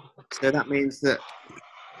 So that means that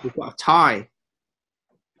we've got a tie.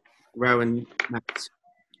 Row and Matt.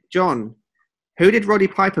 John, who did Roddy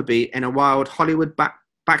Piper beat in a wild Hollywood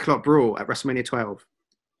backlot brawl at WrestleMania 12?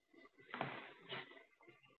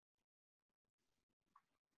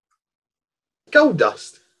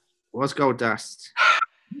 Goldust. Was Goldust.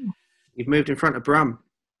 You've moved in front of Brum.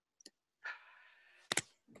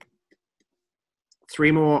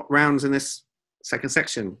 3 more rounds in this second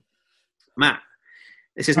section. Matt,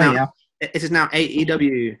 this is now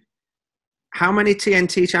AEW. How many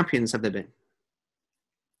TNT champions have there been?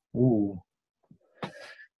 Ooh.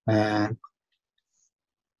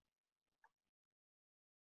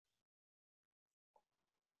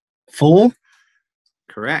 4.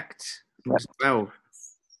 Correct. It was 12.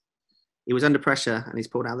 He was under pressure and he's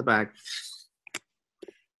pulled out of the bag.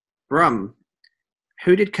 Brum,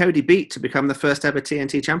 who did Cody beat to become the first ever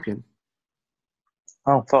TNT champion?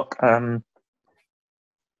 Oh, fuck. I was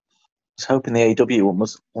hoping the AEW one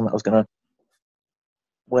was one that was going to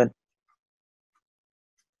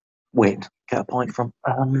win. Get a point from.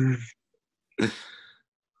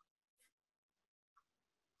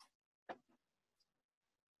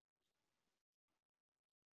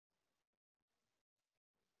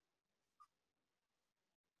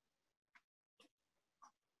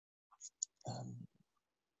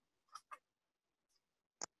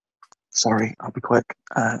 Sorry, I'll be quick.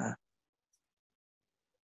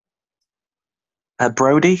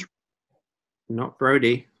 Brody? Not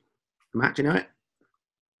Brody. Matt, do you know it?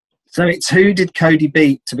 So it's who did Cody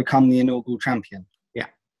beat to become the inaugural champion? Yeah.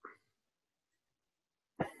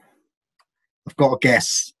 I've got a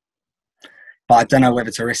guess, but I don't know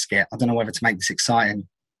whether to risk it. I don't know whether to make this exciting.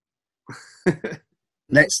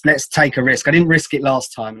 Let's take a risk. I didn't risk it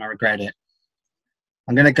last time and I regret it.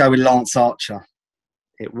 I'm going to go with Lance Archer.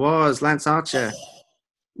 It was Lance Archer.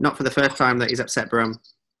 Not for the first time that he's upset Brum.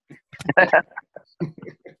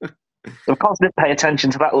 Of course, didn't pay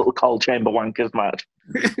attention to that little cold chamber wankers match.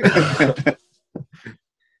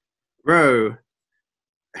 Row,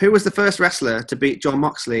 who was the first wrestler to beat Jon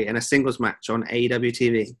Moxley in a singles match on AEW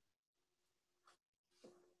TV?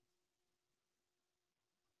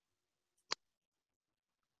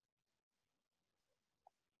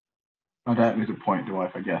 I don't need a point, do I,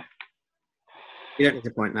 if I guess? You don't need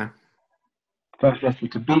a point now. First wrestler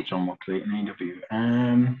to beat Jon Moxley in AEW.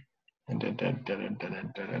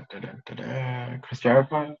 Chris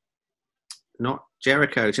Jericho? Not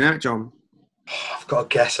Jericho. Do you know it, John? I've got a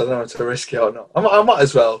guess. I don't know if to risk it or not. I might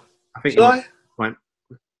as well. I think Should I? Right.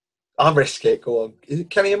 I'll risk it. Go on. Is it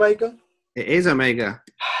Kenny Omega? It is Omega.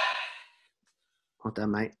 Well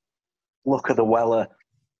done, mate. Look at the Weller.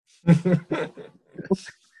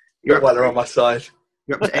 You're Weller on my side.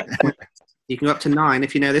 You're up to 8 points. You can go up to 9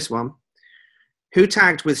 if you know this one. Who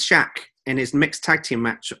tagged with Shaq in his mixed tag team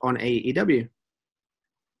match on AEW?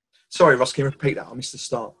 Sorry, Ross, can you repeat that? I missed the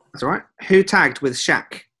start. That's all right. Who tagged with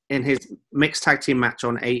Shaq in his mixed tag team match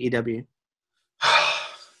on AEW? I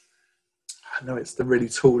know it's the really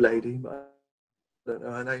tall lady, but I don't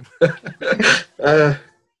know her name.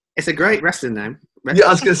 It's a great wrestling name. Yeah,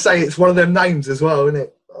 I was going to say, it's one of them names as well, isn't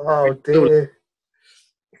it? Oh, dear.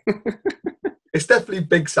 It's definitely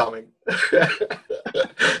Big something.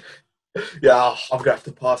 Yeah, I'm going to have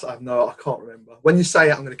to pass. I can't remember. When you say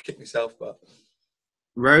it, I'm going to kick myself, but...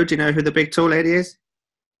 Ro, do you know who the big tall lady is?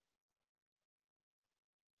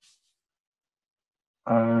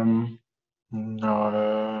 No.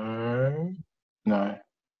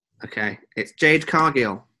 Okay, it's Jade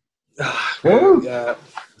Cargill. Who? Yeah.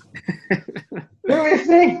 Who is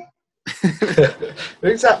he?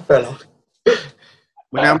 Who's that fella?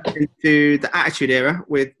 We're now moving to the Attitude Era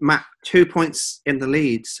with Matt 2 points in the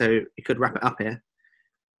lead, so he could wrap it up here.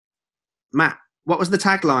 Matt, what was the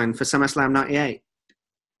tagline for SummerSlam 98?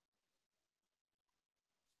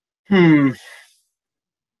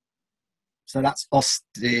 So that's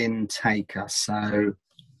Austin Taker. So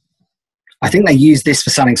I think they used this for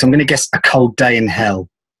something, so I'm going to guess A Cold Day in Hell.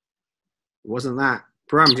 Wasn't that?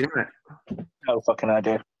 Bram, do you know it? No fucking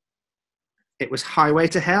idea. It was Highway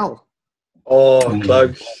to Hell. Oh,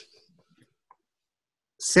 close.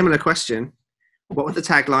 Similar question. What was the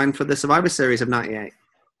tagline for the Survivor Series of 98?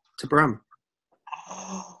 To Bram.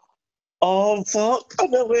 Oh fuck! I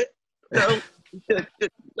know it. No,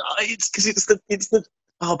 it's because it's the.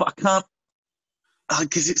 Oh, but I can't.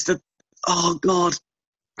 Because it's the. Oh god.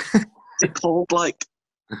 Is it called like?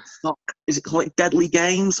 Fuck. Is it called like Deadly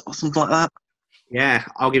Games or something like that? Yeah,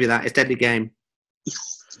 I'll give you that. It's Deadly Game.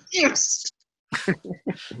 Yes.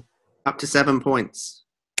 Up to 7 points.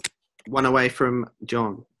 One away from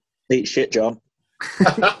John. Eat shit, John.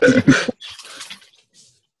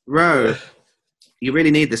 Ro, you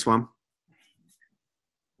really need this one.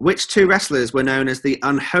 Which two wrestlers were known as the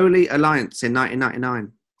Unholy Alliance in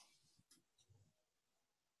 1999?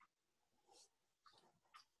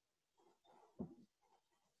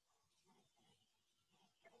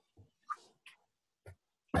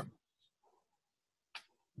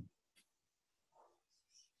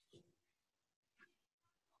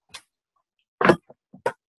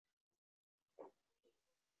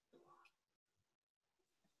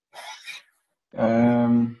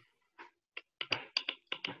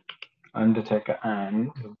 Undertaker and,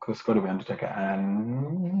 of course, it's got to be Undertaker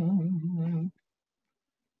and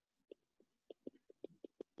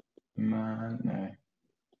man, no.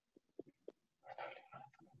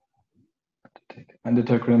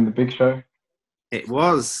 Undertaker and the Big Show. It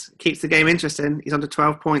was. Keeps the game interesting. He's under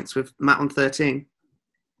 12 points with Matt on 13.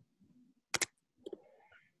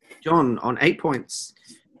 John on 8 points.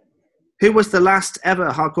 Who was the last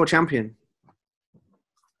ever hardcore champion?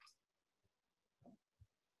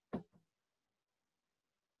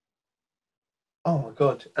 Oh my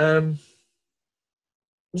god.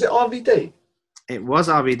 Was it RVD? It was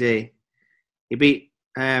RVD. He beat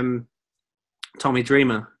Tommy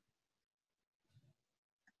Dreamer.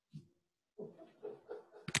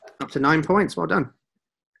 Up to 9 points. Well done.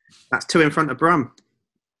 That's 2 in front of Brum.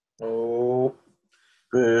 Oh,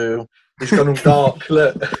 Boo. he's gone all dark.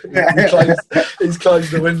 Look, he's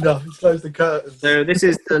closed the window. He's closed the curtains. So this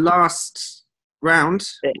is the last round.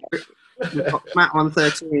 We've got Matt on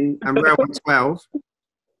 13 and Ro on 12.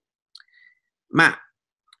 Matt,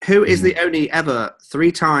 who is the only ever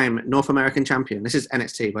 3-time North American champion? This is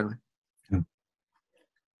NXT, by the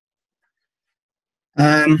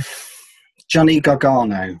way. Johnny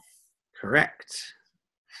Gargano. Correct.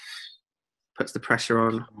 Puts the pressure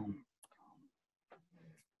on.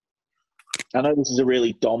 I know this is a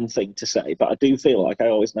really Dom thing to say, but I do feel like I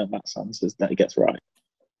always know Matt's answers that he gets right.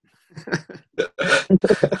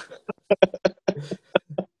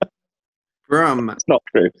 Brum, It's not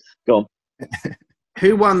true. Go on.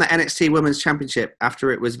 who won the NXT Women's Championship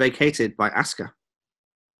after it was vacated by Asuka?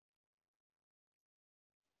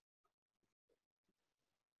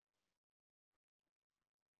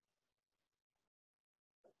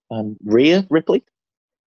 Rhea Ripley?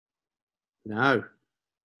 No.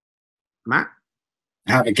 Matt?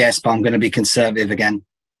 I have a guess, but I'm going to be conservative again.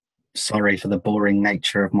 Sorry for the boring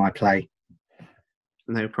nature of my play.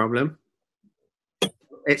 No problem.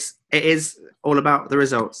 It is all about the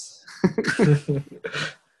results.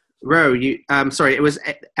 Ro, it was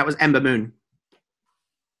Ember Moon.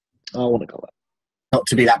 I want to go that. Not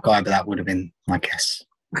to be that guy, but that would have been my guess.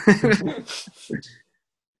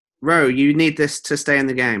 Ro, you need this to stay in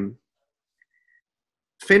the game.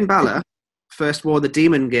 Finn Balor first wore the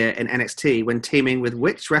Demon gear in NXT when teaming with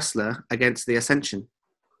which wrestler against the Ascension?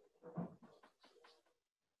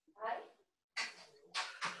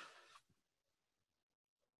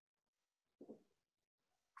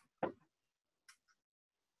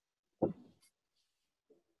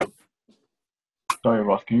 Sorry,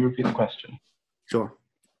 Ross, can you repeat the question? Sure.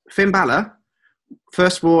 Finn Balor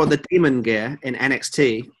first wore the Demon gear in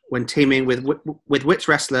NXT when teaming with which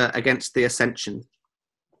wrestler against the Ascension?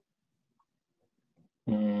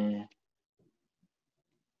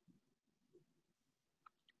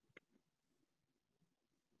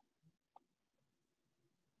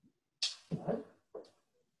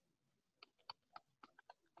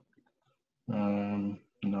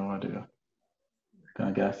 No idea. Can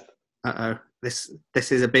I guess? Uh-oh. This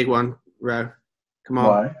is a big one, Ro. Come on.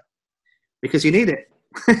 Why? Because you need it.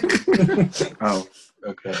 Oh,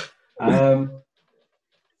 okay. I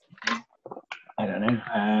don't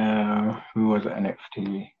know. Who was at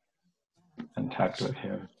NXT and tagged with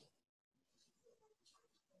him?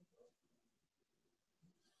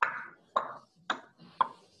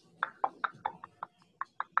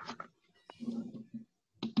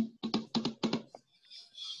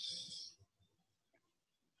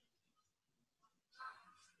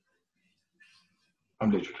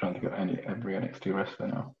 I'm literally trying to think of every NXT wrestler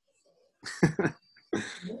now.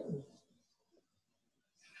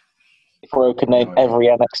 If Ro could name every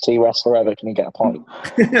NXT wrestler ever, can you get a point?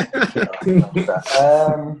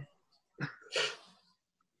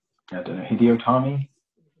 I don't know. Hideo Itami?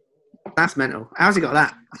 That's mental. How's he got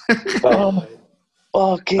that?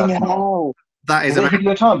 Oh, fucking hell. That is Is it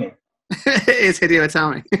Hideo Itami? It is Hideo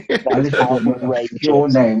Itami. I literally don't know the pure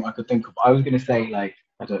name I could think of. I was going to say, like,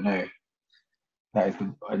 I don't know. That is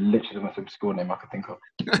literally the most obscure name I could think of.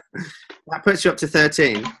 That puts you up to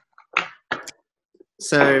 13.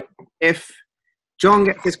 So if John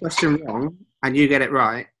gets this question wrong and you get it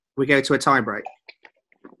right, we go to a tie break.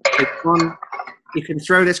 You can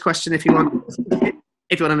throw this question if you want.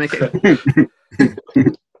 If you want to make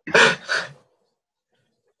it.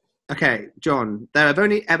 Okay, John. There have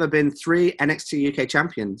only ever been 3 NXT UK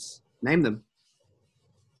champions. Name them.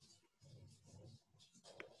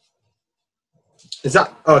 Is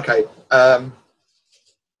that okay?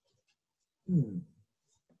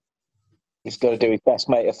 He's got to do his best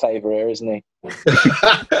mate a favour here, isn't he?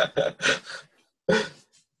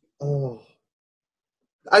 Oh.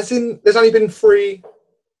 As in, there's only been 3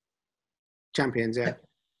 Champions, yeah.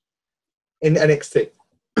 in NXT.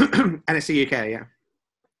 NXT UK, yeah.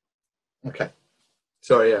 Okay.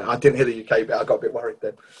 Sorry, yeah, I didn't hear the UK bit. I got a bit worried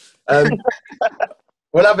then.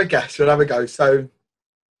 We'll have a guess. We'll have a go. So,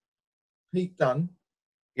 Pete Dunne.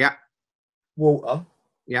 Yeah. Walter.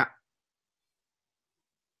 Yeah.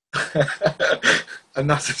 And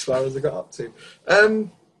that's as far as I got up to.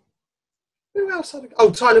 Who else had I...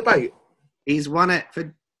 Oh, Tyler Bate. He's won it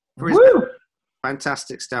for his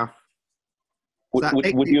fantastic stuff.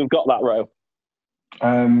 Would you have got that, Ro?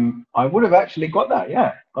 I would have actually got that,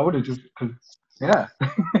 yeah. I would have just, because, yeah,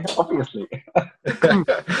 obviously.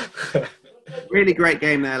 Really great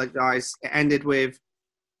game there, guys. It ended with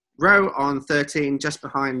Ro on 13, just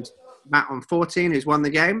behind Matt on 14, who's won the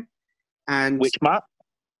game. And Which Matt?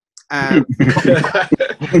 Matt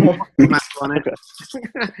won it.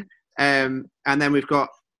 And then we've got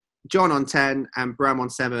John on 10 and Bram on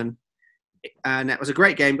 7. And it was a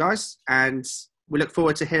great game, guys. And we look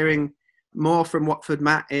forward to hearing more from Watford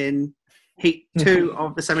Matt in Heat 2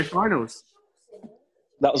 of the semi-finals.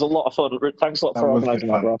 That was a lot of fun. Thanks a lot for organising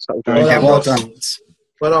that, Ross. Well done.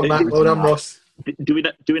 Well done, Matt. Well done, Ross. Do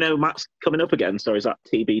we know Matt's coming up again? So is that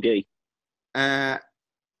TBD? I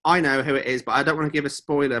know who it is, but I don't want to give a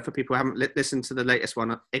spoiler for people who haven't listened to the latest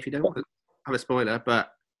one. If you don't want to have a spoiler,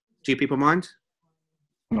 but do you people mind?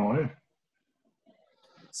 No.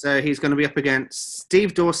 So he's going to be up against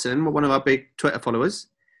Steve Dawson, one of our big Twitter followers,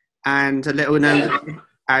 and a little known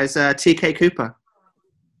as TK Cooper.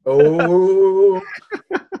 Oh.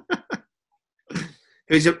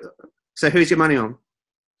 Who's your money on?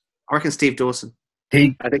 I reckon Steve Dawson. I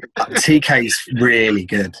think TK's really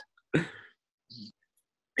good.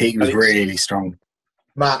 He was really strong.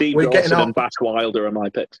 Matt, Steve we're getting Dawson up. and Bash Wilder are my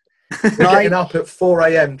picks. We're getting up at 4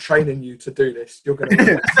 a.m. training you to do this. You're going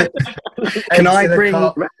to. Can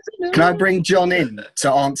I bring John in to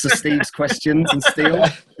answer Steve's questions and steal?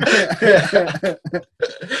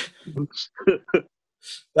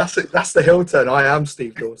 That's the heel turn. I am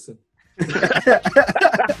Steve Dawson.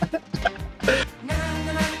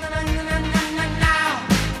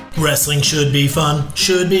 Wrestling should be fun,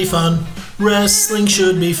 should be fun. Wrestling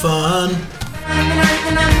should be fun.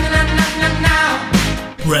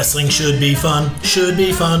 Wrestling should be fun, should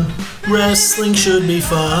be fun. Wrestling should be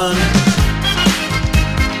fun.